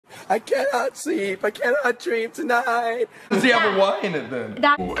I cannot sleep. I cannot dream tonight. Does he have a Y in it then?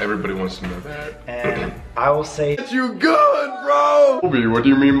 Oh, everybody wants to know that. And I will say, You good, bro? Colby, what do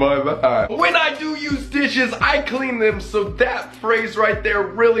you mean by that? When I do use dishes, I clean them, so that phrase right there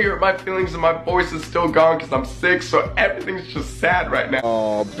really hurt my feelings and my voice is still gone because I'm sick, so everything's just sad right now.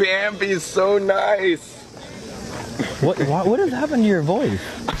 Oh, Bambi's so nice. what has happened to your voice?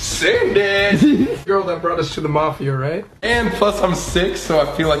 Sing it! Girl that brought us to the mafia, right? And plus I'm sick, so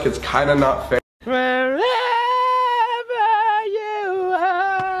I feel like it's kinda not fair. Wherever you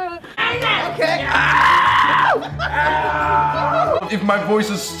are. Okay. If my voice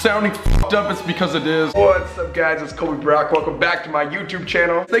is sounding fucked up, it's because it is. What's up, guys? It's Colby Brock. Welcome back to my YouTube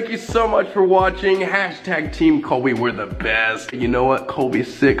channel. Thank you so much for watching. Hashtag Team Colby, we're the best. You know what?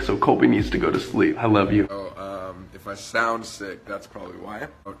 Colby's sick, so Colby needs to go to sleep. I love you. If I sound sick, that's probably why.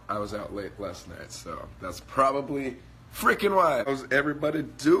 I was out late last night, so that's probably freaking why. How's everybody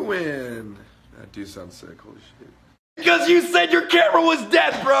doing? I do sound sick, holy shit. Because you said your camera was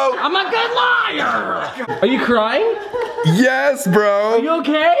dead, bro! I'm a good liar! Are you crying? Yes, bro! Are you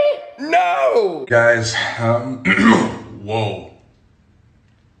okay? No! Guys, whoa.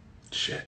 Shit.